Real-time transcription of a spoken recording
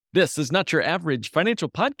This is Not Your Average Financial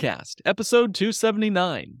Podcast, episode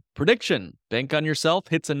 279. Prediction: Bank on Yourself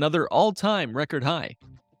hits another all-time record high.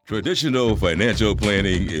 Traditional financial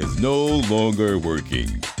planning is no longer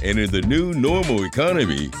working. And in the new normal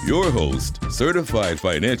economy, your host, certified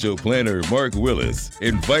financial planner Mark Willis,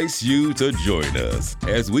 invites you to join us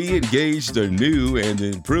as we engage the new and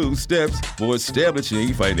improved steps for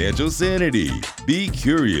establishing financial sanity. Be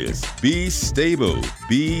curious, be stable,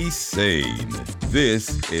 be sane.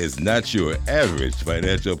 This is Not Your Average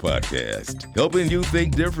Financial Podcast, helping you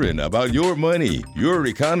think different about your money, your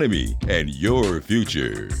economy, and your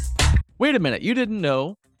future. Wait a minute, you didn't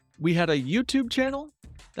know we had a YouTube channel?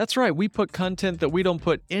 That's right, we put content that we don't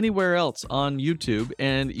put anywhere else on YouTube,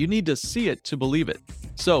 and you need to see it to believe it.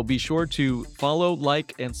 So be sure to follow,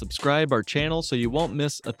 like, and subscribe our channel so you won't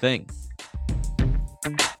miss a thing.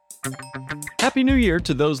 Happy New Year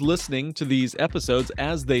to those listening to these episodes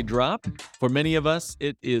as they drop. For many of us,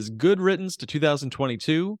 it is good riddance to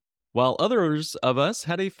 2022, while others of us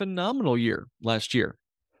had a phenomenal year last year.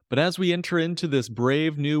 But as we enter into this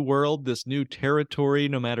brave new world, this new territory,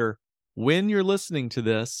 no matter when you're listening to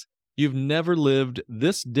this, you've never lived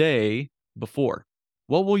this day before.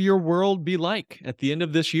 What will your world be like at the end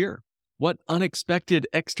of this year? What unexpected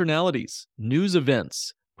externalities, news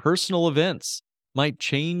events, personal events might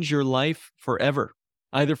change your life forever,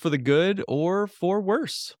 either for the good or for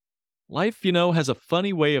worse? Life, has a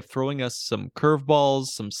funny way of throwing us some curveballs,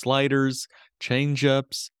 some sliders,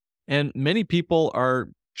 change-ups, and many people are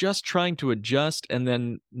just trying to adjust and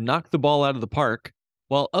then knock the ball out of the park,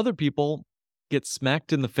 while other people get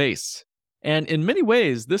smacked in the face. And in many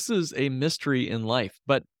ways, this is a mystery in life,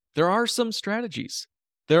 but there are some strategies.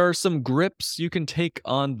 There are some grips you can take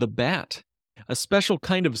on the bat, a special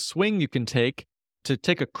kind of swing you can take to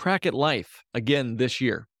take a crack at life again this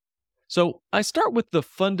year. So I start with the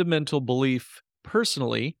fundamental belief,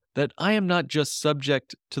 personally, that I am not just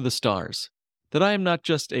subject to the stars, that I am not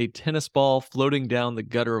just a tennis ball floating down the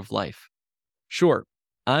gutter of life. Sure,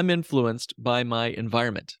 I'm influenced by my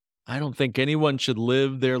environment. I don't think anyone should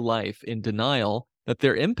live their life in denial that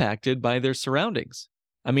they're impacted by their surroundings.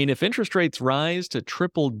 I mean, if interest rates rise to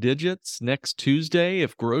triple digits next Tuesday,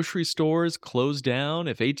 if grocery stores close down,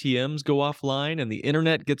 if ATMs go offline and the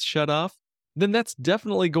internet gets shut off, then that's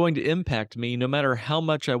definitely going to impact me no matter how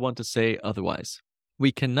much I want to say otherwise.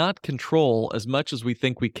 We cannot control as much as we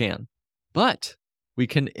think we can. But we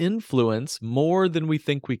can influence more than we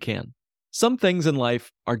think we can. Some things in life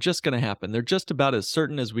are just going to happen. They're just about as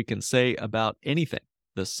certain as we can say about anything.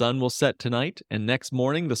 The sun will set tonight, and next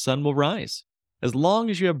morning the sun will rise. As long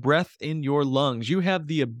as you have breath in your lungs, you have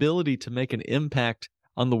the ability to make an impact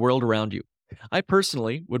on the world around you. I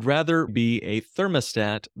personally would rather be a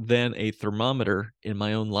thermostat than a thermometer in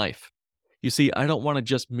my own life. You see, I don't want to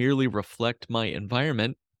just merely reflect my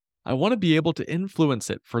environment. I want to be able to influence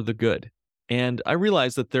it for the good. And I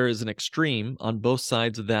realize that there is an extreme on both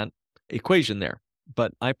sides of that equation there.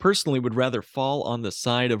 But I personally would rather fall on the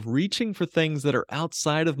side of reaching for things that are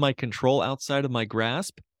outside of my control, outside of my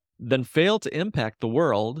grasp, than fail to impact the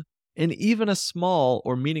world in even a small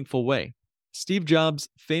or meaningful way. Steve Jobs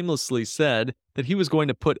famously said that he was going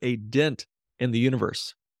to put a dent in the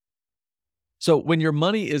universe. So when your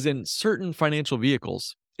money is in certain financial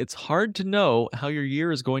vehicles, it's hard to know how your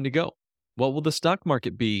year is going to go. What will the stock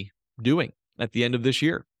market be doing at the end of this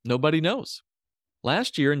year? Nobody knows.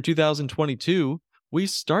 Last year in 2022, we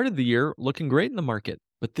started the year looking great in the market,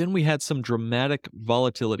 but then we had some dramatic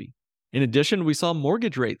volatility. In addition, we saw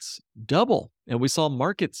mortgage rates double, and we saw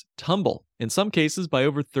markets tumble, in some cases by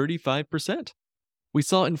over 35%. We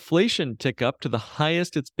saw inflation tick up to the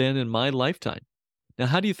highest it's been in my lifetime. Now,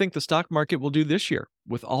 how do you think the stock market will do this year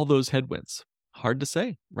with all those headwinds? Hard to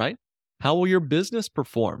say, right? How will your business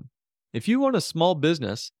perform? If you own a small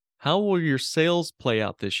business, how will your sales play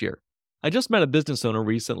out this year? I just met a business owner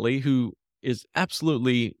recently who is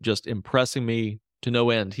absolutely just impressing me to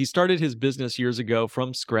no end. He started his business years ago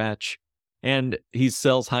from scratch, and he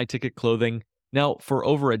sells high-ticket clothing. Now, for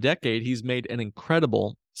over a decade, he's made an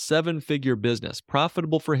incredible 7-figure business,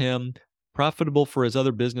 profitable for him, profitable for his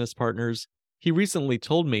other business partners. He recently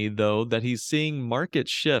told me, though, that he's seeing market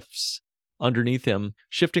shifts underneath him,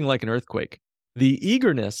 shifting like an earthquake. The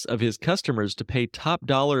eagerness of his customers to pay top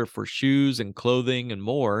dollar for shoes and clothing and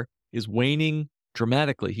more is waning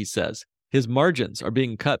dramatically, he says. His margins are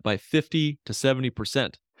being cut by 50 to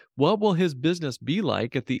 70%. What will his business be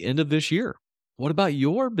like at the end of this year? What about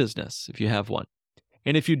your business, if you have one?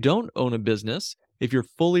 And if you don't own a business, if you're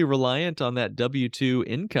fully reliant on that W-2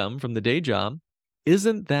 income from the day job,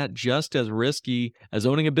 isn't that just as risky as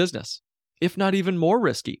owning a business, if not even more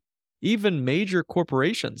risky? Even major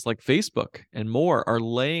corporations like Facebook and more are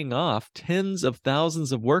laying off tens of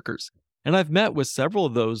thousands of workers. And I've met with several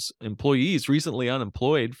of those employees recently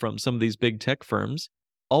unemployed from some of these big tech firms.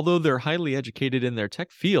 Although they're highly educated in their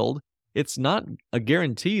tech field, it's not a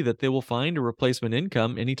guarantee that they will find a replacement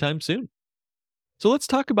income anytime soon. So let's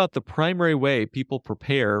talk about the primary way people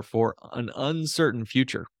prepare for an uncertain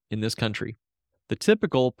future in this country. The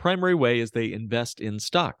typical primary way is they invest in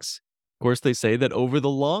stocks. Of course, they say that over the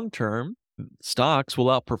long term, stocks will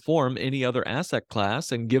outperform any other asset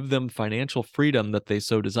class and give them financial freedom that they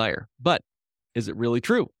so desire. But is it really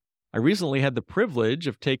true? I recently had the privilege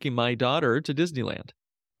of taking my daughter to Disneyland.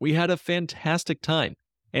 We had a fantastic time,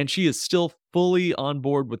 and she is still fully on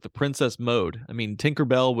board with the princess mode. I mean,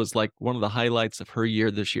 Tinkerbell was like one of the highlights of her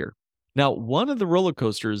year this year. Now, one of the roller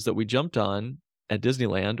coasters that we jumped on at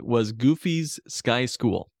Disneyland was Goofy's Sky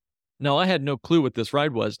School. Now, I had no clue what this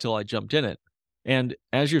ride was till I jumped in it. And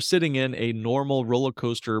as you're sitting in a normal roller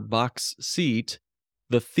coaster box seat,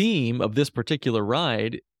 the theme of this particular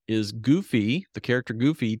ride is Goofy, the character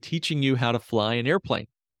Goofy, teaching you how to fly an airplane.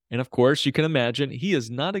 And of course, you can imagine he is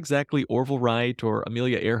not exactly Orville Wright or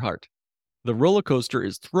Amelia Earhart. The roller coaster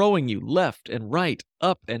is throwing you left and right,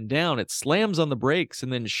 up and down. It slams on the brakes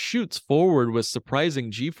and then shoots forward with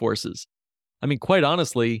surprising G-forces. I mean, quite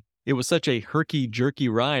honestly, it was such a herky-jerky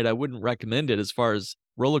ride, I wouldn't recommend it as far as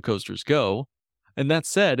roller coasters go. And that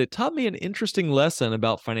said, it taught me an interesting lesson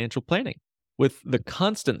about financial planning. With the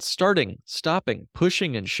constant starting, stopping,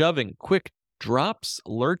 pushing and shoving, quick drops,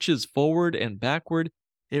 lurches forward and backward,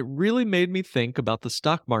 it really made me think about the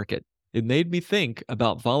stock market. It made me think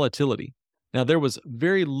about volatility. Now, there was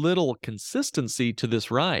very little consistency to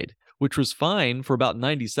this ride, which was fine for about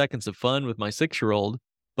 90 seconds of fun with my 6-year-old,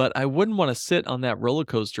 but I wouldn't want to sit on that roller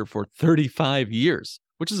coaster for 35 years,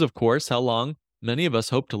 which is, of course, how long many of us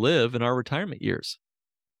hope to live in our retirement years.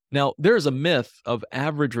 Now, there is a myth of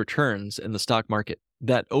average returns in the stock market,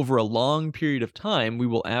 that over a long period of time, we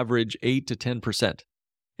will average 8 to 10%.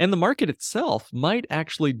 And the market itself might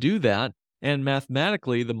actually do that, and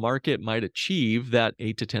mathematically, the market might achieve that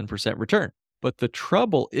 8 to 10% return. But the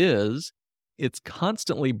trouble is, it's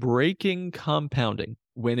constantly breaking compounding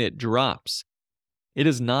when it drops. It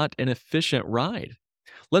is not an efficient ride.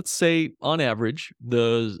 Let's say, on average,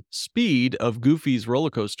 the speed of Goofy's roller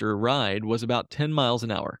coaster ride was about 10 miles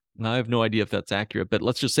an hour. Now, I have no idea if that's accurate, but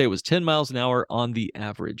let's just say it was 10 miles an hour on the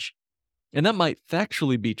average. And that might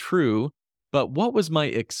factually be true, but what was my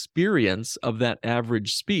experience of that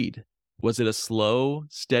average speed? Was it a slow,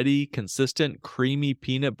 steady, consistent, creamy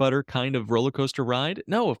peanut butter kind of roller coaster ride?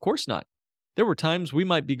 No, of course not. There were times we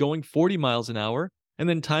might be going 40 miles an hour, and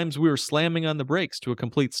then times we were slamming on the brakes to a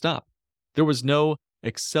complete stop. There was no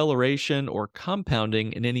acceleration or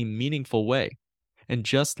compounding in any meaningful way. And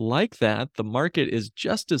just like that, the market is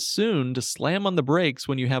just as soon to slam on the brakes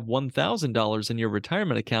when you have $1,000 in your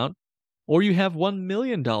retirement account or you have $1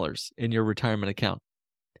 million in your retirement account.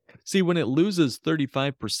 See, when it loses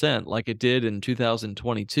 35% like it did in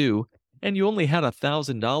 2022, and you only had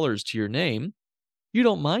 $1,000 to your name, you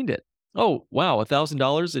don't mind it. Oh, wow,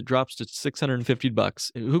 $1,000, it drops to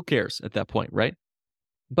 $650. Who cares at that point, right?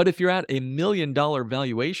 But if you're at $1 million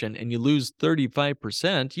valuation and you lose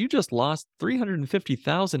 35%, you just lost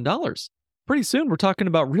 $350,000. Pretty soon, we're talking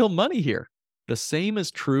about real money here. The same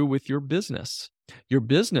is true with your business. Your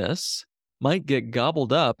business might get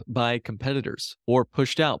gobbled up by competitors or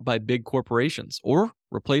pushed out by big corporations or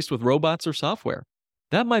replaced with robots or software.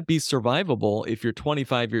 That might be survivable if you're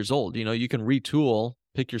 25 years old. You can retool,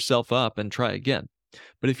 pick yourself up, and try again.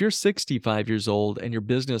 But if you're 65 years old and your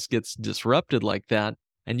business gets disrupted like that,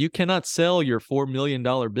 and you cannot sell your $4 million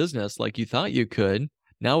business like you thought you could,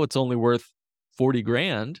 now it's only worth 40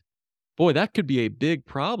 grand. Boy, that could be a big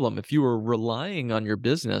problem if you were relying on your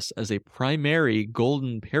business as a primary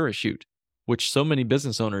golden parachute, which so many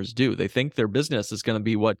business owners do. They think their business is going to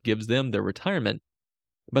be what gives them their retirement.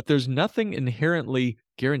 But there's nothing inherently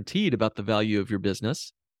guaranteed about the value of your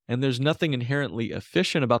business, and there's nothing inherently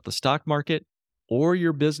efficient about the stock market or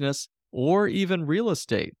your business or even real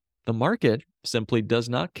estate. The market simply does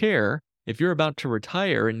not care if you're about to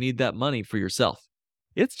retire and need that money for yourself.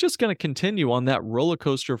 It's just going to continue on that roller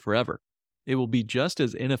coaster forever. It will be just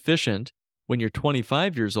as inefficient when you're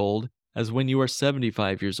 25 years old as when you are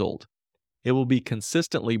 75 years old. It will be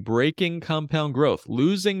consistently breaking compound growth,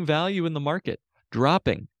 losing value in the market,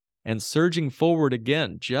 dropping, and surging forward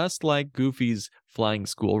again, just like Goofy's Flying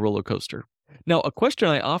School roller coaster. Now, a question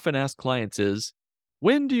I often ask clients is,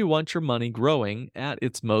 when do you want your money growing at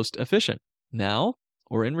its most efficient? Now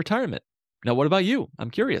or in retirement? Now, what about you? I'm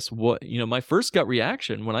curious. My first gut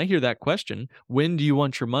reaction when I hear that question, when do you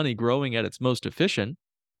want your money growing at its most efficient?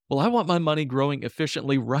 Well, I want my money growing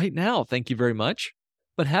efficiently right now. Thank you very much.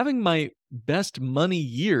 But having my best money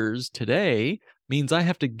years today means I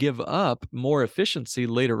have to give up more efficiency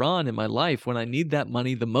later on in my life when I need that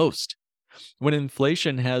money the most. When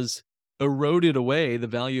inflation has eroded away the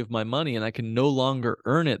value of my money and I can no longer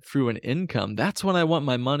earn it through an income, that's when I want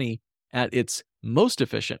my money at its most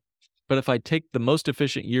efficient. But if I take the most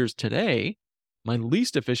efficient years today, my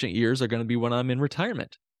least efficient years are going to be when I'm in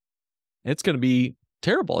retirement. It's going to be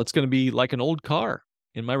terrible. It's going to be like an old car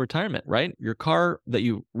in my retirement, right? Your car that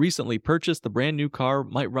you recently purchased, the brand new car,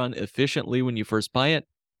 might run efficiently when you first buy it,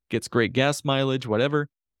 gets great gas mileage, whatever,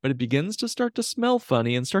 but it begins to start to smell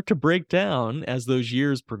funny and start to break down as those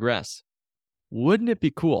years progress. Wouldn't it be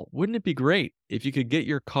cool? Wouldn't it be great if you could get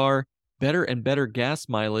your car better and better gas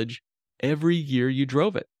mileage every year you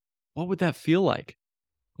drove it? What would that feel like?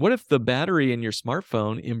 What if the battery in your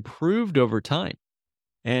smartphone improved over time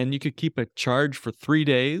and you could keep a charge for 3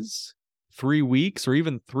 days, 3 weeks, or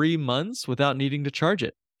even 3 months without needing to charge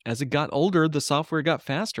it? As it got older, the software got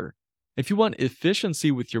faster. If you want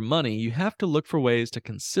efficiency with your money, you have to look for ways to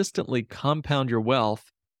consistently compound your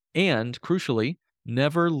wealth and, crucially,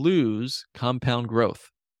 never lose compound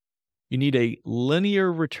growth. You need a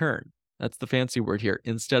linear return. That's the fancy word here,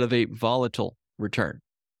 instead of a volatile return.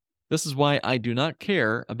 This is why I do not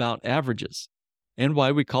care about averages and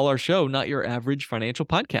why we call our show Not Your Average Financial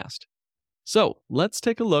Podcast. So let's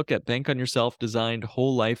take a look at Bank on Yourself designed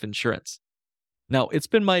whole life insurance. Now, it's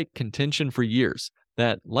been my contention for years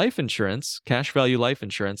that life insurance, cash value life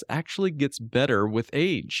insurance, actually gets better with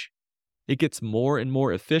age. It gets more and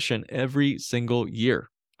more efficient every single year.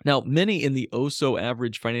 Now, many in the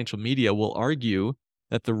oh-so-average financial media will argue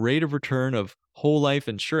that the rate of return of whole life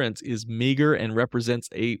insurance is meager and represents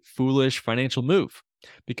a foolish financial move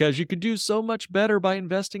because you could do so much better by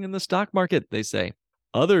investing in the stock market, they say.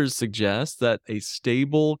 Others suggest that a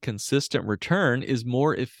stable, consistent return is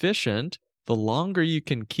more efficient the longer you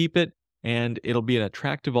can keep it, and it'll be an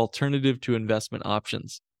attractive alternative to investment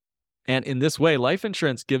options. And in this way, life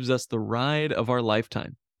insurance gives us the ride of our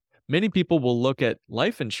lifetime. Many people will look at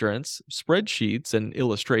life insurance spreadsheets and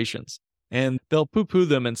illustrations, and they'll poo-poo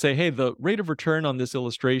them and say, hey, the rate of return on this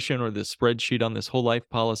illustration or this spreadsheet on this whole life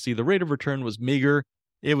policy, the rate of return was meager.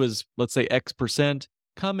 It was, let's say, X%,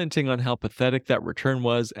 commenting on how pathetic that return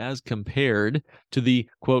was as compared to the,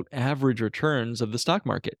 quote, average returns of the stock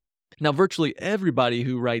market. Now, virtually everybody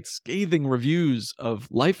who writes scathing reviews of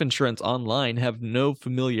life insurance online have no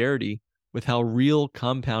familiarity with how real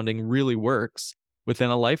compounding really works within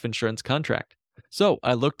a life insurance contract. So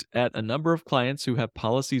I looked at a number of clients who have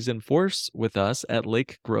policies in force with us at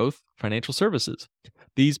Lake Growth Financial Services.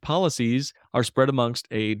 These policies are spread amongst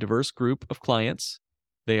a diverse group of clients.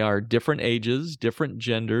 They are different ages, different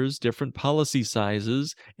genders, different policy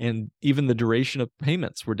sizes, and even the duration of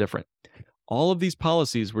payments were different. All of these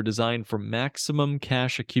policies were designed for maximum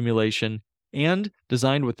cash accumulation and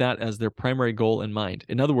designed with that as their primary goal in mind.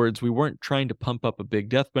 In other words, we weren't trying to pump up a big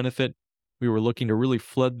death benefit. We were looking to really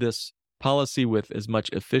flood this policy with as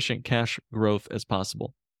much efficient cash growth as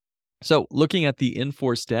possible. So looking at the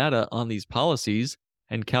in-force data on these policies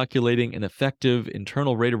and calculating an effective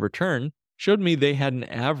internal rate of return showed me they had an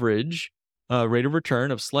average rate of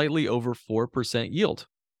return of slightly over 4% yield.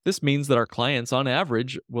 This means that our clients on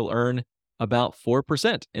average will earn about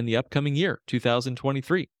 4% in the upcoming year,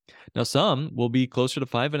 2023. Now, some will be closer to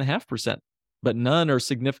 5.5%, but none are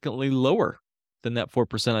significantly lower than that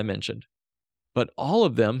 4% I mentioned. But all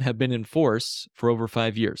of them have been in force for over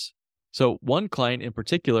 5 years. So one client in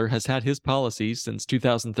particular has had his policy since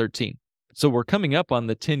 2013. So we're coming up on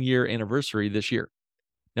the 10-year anniversary this year.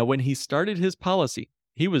 Now, when he started his policy,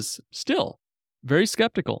 he was still very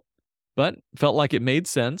skeptical, but felt like it made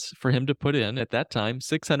sense for him to put in, at that time,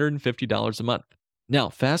 $650 a month. Now,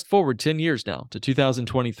 fast forward 10 years now to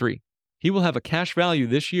 2023. He will have a cash value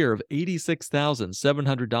this year of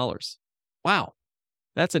 $86,700. Wow,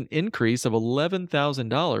 that's an increase of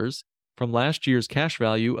 $11,000 from last year's cash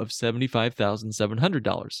value of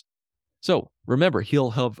 $75,700. So remember,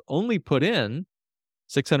 he'll have only put in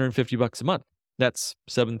 $650 a month. That's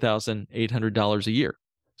 $7,800 a year.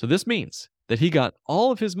 So this means that he got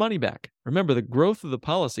all of his money back. Remember, the growth of the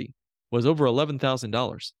policy was over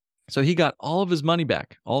 $11,000. So he got all of his money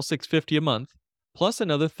back, all $650 a month, plus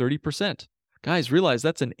another 30%. Guys, realize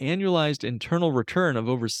that's an annualized internal return of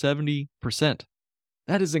over 70%.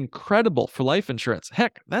 That is incredible for life insurance.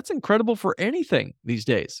 Heck, that's incredible for anything these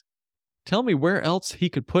days. Tell me where else he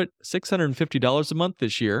could put $650 a month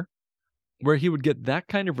this year where he would get that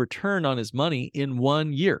kind of return on his money in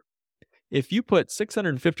 1 year. If you put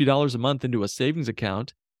 $650 a month into a savings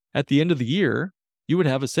account, at the end of the year, you would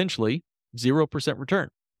have essentially 0% return.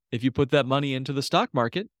 If you put that money into the stock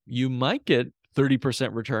market, you might get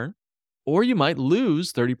 30% return, or you might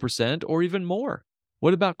lose 30% or even more.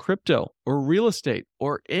 What about crypto or real estate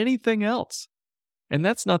or anything else? And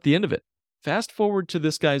that's not the end of it. Fast forward to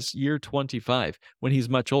this guy's year 25 when he's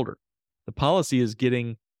much older. The policy is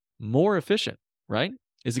getting more efficient, right?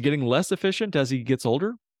 Is it getting less efficient as he gets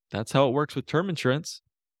older? That's how it works with term insurance.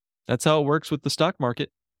 That's how it works with the stock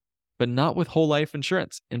market, but not with whole life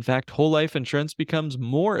insurance. In fact, whole life insurance becomes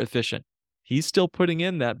more efficient. He's still putting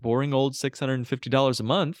in that boring old $650 a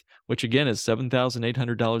month, which again is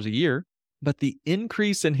 $7,800 a year, but the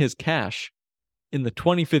increase in his cash in the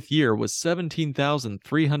 25th year was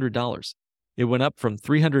 $17,300. It went up from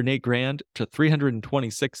 $308,000 to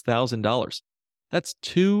 $326,000. That's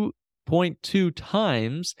 2.2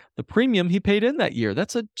 times the premium he paid in that year.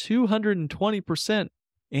 That's a 220%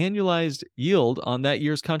 annualized yield on that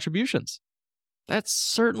year's contributions. That's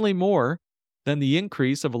certainly more than the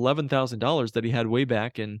increase of $11,000 that he had way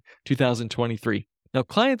back in 2023. Now,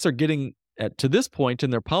 clients are getting to this point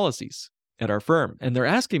in their policies at our firm, and they're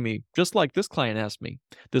asking me, just like this client asked me,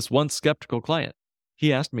 this once skeptical client.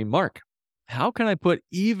 He asked me, Mark, how can I put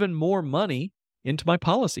even more money into my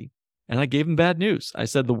policy? And I gave him bad news. I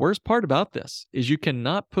said, the worst part about this is you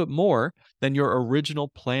cannot put more than your original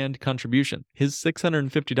planned contribution. His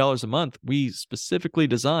 $650 a month, we specifically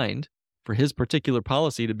designed for his particular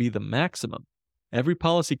policy to be the maximum. Every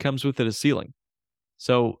policy comes with a ceiling.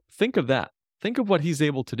 So think of that. Think of what he's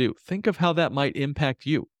able to do. Think of how that might impact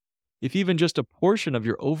you. If even just a portion of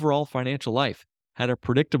your overall financial life had a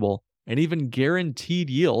predictable and even guaranteed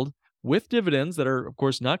yield with dividends that are, of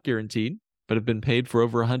course, not guaranteed, but have been paid for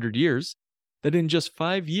over 100 years, that in just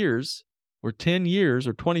 5 years or 10 years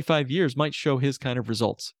or 25 years might show his kind of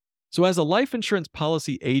results. So as a life insurance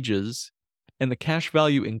policy ages and the cash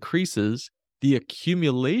value increases, the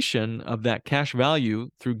accumulation of that cash value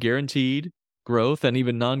through guaranteed growth and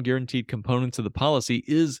even non-guaranteed components of the policy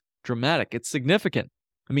is dramatic. It's significant.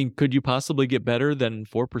 I mean, could you possibly get better than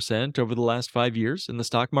 4% over the last 5 years in the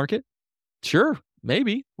stock market? Sure,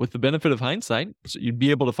 maybe, with the benefit of hindsight. So you'd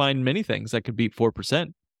be able to find many things that could beat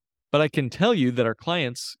 4%. But I can tell you that our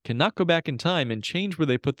clients cannot go back in time and change where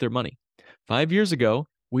they put their money. 5 years ago,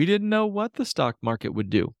 we didn't know what the stock market would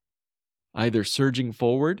do, either surging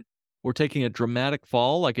forward or taking a dramatic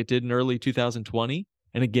fall like it did in early 2020,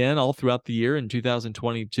 and again all throughout the year in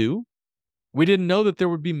 2022. We didn't know that there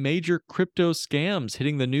would be major crypto scams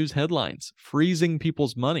hitting the news headlines, freezing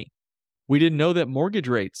people's money. We didn't know that mortgage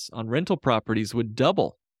rates on rental properties would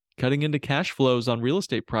double, cutting into cash flows on real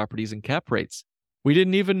estate properties and cap rates. We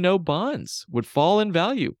didn't even know bonds would fall in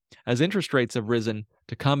value as interest rates have risen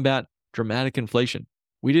to combat dramatic inflation.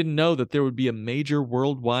 We didn't know that there would be a major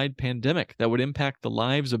worldwide pandemic that would impact the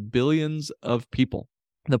lives of billions of people.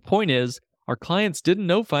 The point is, our clients didn't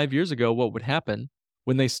know 5 years ago what would happen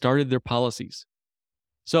when they started their policies.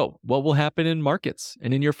 So, what will happen in markets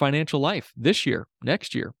and in your financial life this year,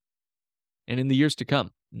 next year, and in the years to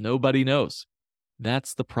come? Nobody knows.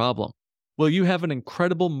 That's the problem. Will you have an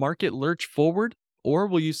incredible market lurch forward, or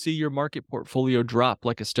will you see your market portfolio drop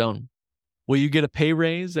like a stone? Will you get a pay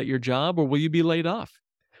raise at your job, or will you be laid off?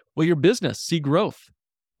 Will your business see growth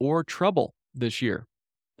or trouble this year?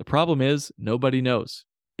 The problem is, nobody knows.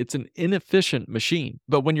 It's an inefficient machine.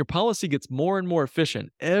 But when your policy gets more and more efficient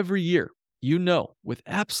every year, you know with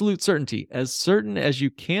absolute certainty, as certain as you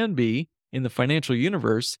can be in the financial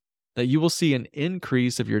universe, that you will see an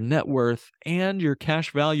increase of your net worth and your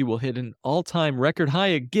cash value will hit an all-time record high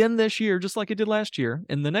again this year, just like it did last year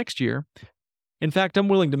and the next year. In fact, I'm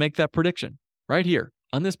willing to make that prediction right here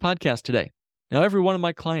on this podcast today. Now, every one of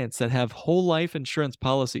my clients that have whole life insurance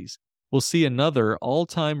policies will see another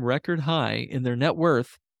all-time record high in their net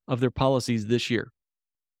worth of their policies this year.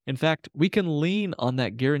 In fact, we can lean on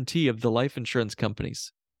that guarantee of the life insurance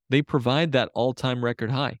companies. They provide that all-time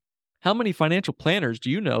record high. How many financial planners do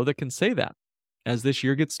you know that can say that as this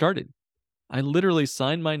year gets started? I literally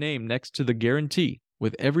sign my name next to the guarantee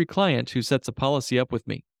with every client who sets a policy up with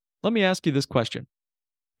me. Let me ask you this question.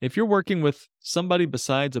 If you're working with somebody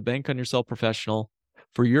besides a Bank on Yourself professional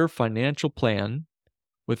for your financial plan,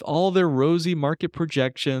 with all their rosy market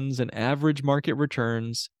projections and average market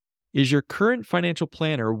returns, is your current financial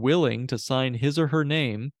planner willing to sign his or her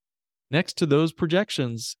name next to those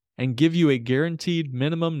projections and give you a guaranteed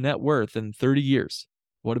minimum net worth in 30 years?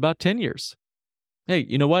 What about 10 years? Hey,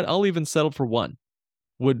 you know what? I'll even settle for 1.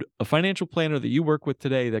 Would a financial planner that you work with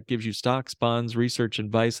today that gives you stocks, bonds, research,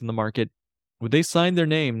 advice in the market, would they sign their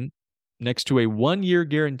name next to a 1-year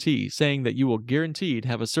guarantee saying that you will guaranteed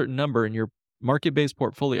have a certain number in your market-based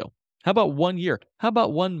portfolio? How about 1 year? How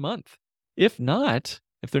about 1 month? If not,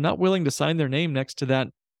 if they're not willing to sign their name next to that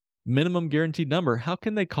minimum guaranteed number, how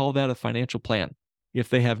can they call that a financial plan if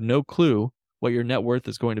they have no clue what your net worth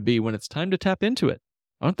is going to be when it's time to tap into it?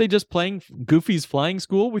 Aren't they just playing Goofy's Flying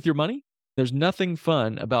School with your money? There's nothing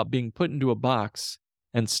fun about being put into a box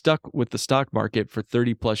and stuck with the stock market for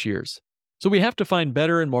 30 plus years. So we have to find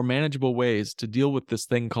better and more manageable ways to deal with this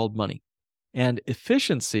thing called money. And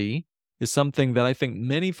efficiency is something that I think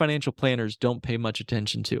many financial planners don't pay much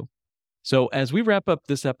attention to. So as we wrap up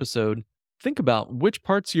this episode, think about which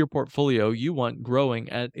parts of your portfolio you want growing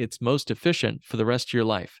at its most efficient for the rest of your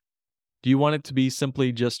life. Do you want it to be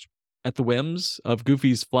simply just at the whims of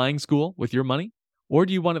Goofy's Flying School with your money? Or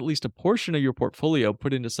do you want at least a portion of your portfolio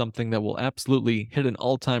put into something that will absolutely hit an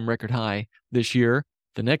all-time record high this year,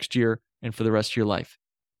 the next year, and for the rest of your life?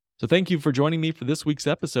 So thank you for joining me for this week's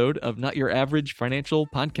episode of Not Your Average Financial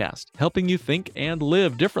Podcast, helping you think and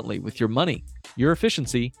live differently with your money, your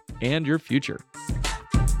efficiency, and your future.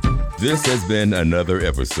 This has been another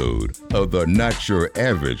episode of the Not Your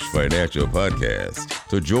Average Financial Podcast.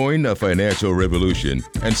 To join a financial revolution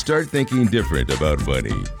and start thinking different about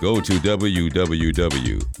money, go to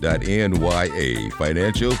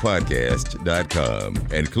www.nyafinancialpodcast.com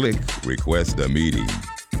and click Request a Meeting.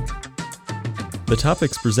 The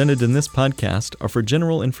topics presented in this podcast are for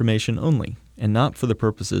general information only, and not for the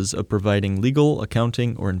purposes of providing legal,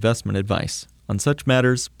 accounting, or investment advice. On such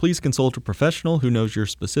matters, please consult a professional who knows your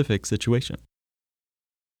specific situation.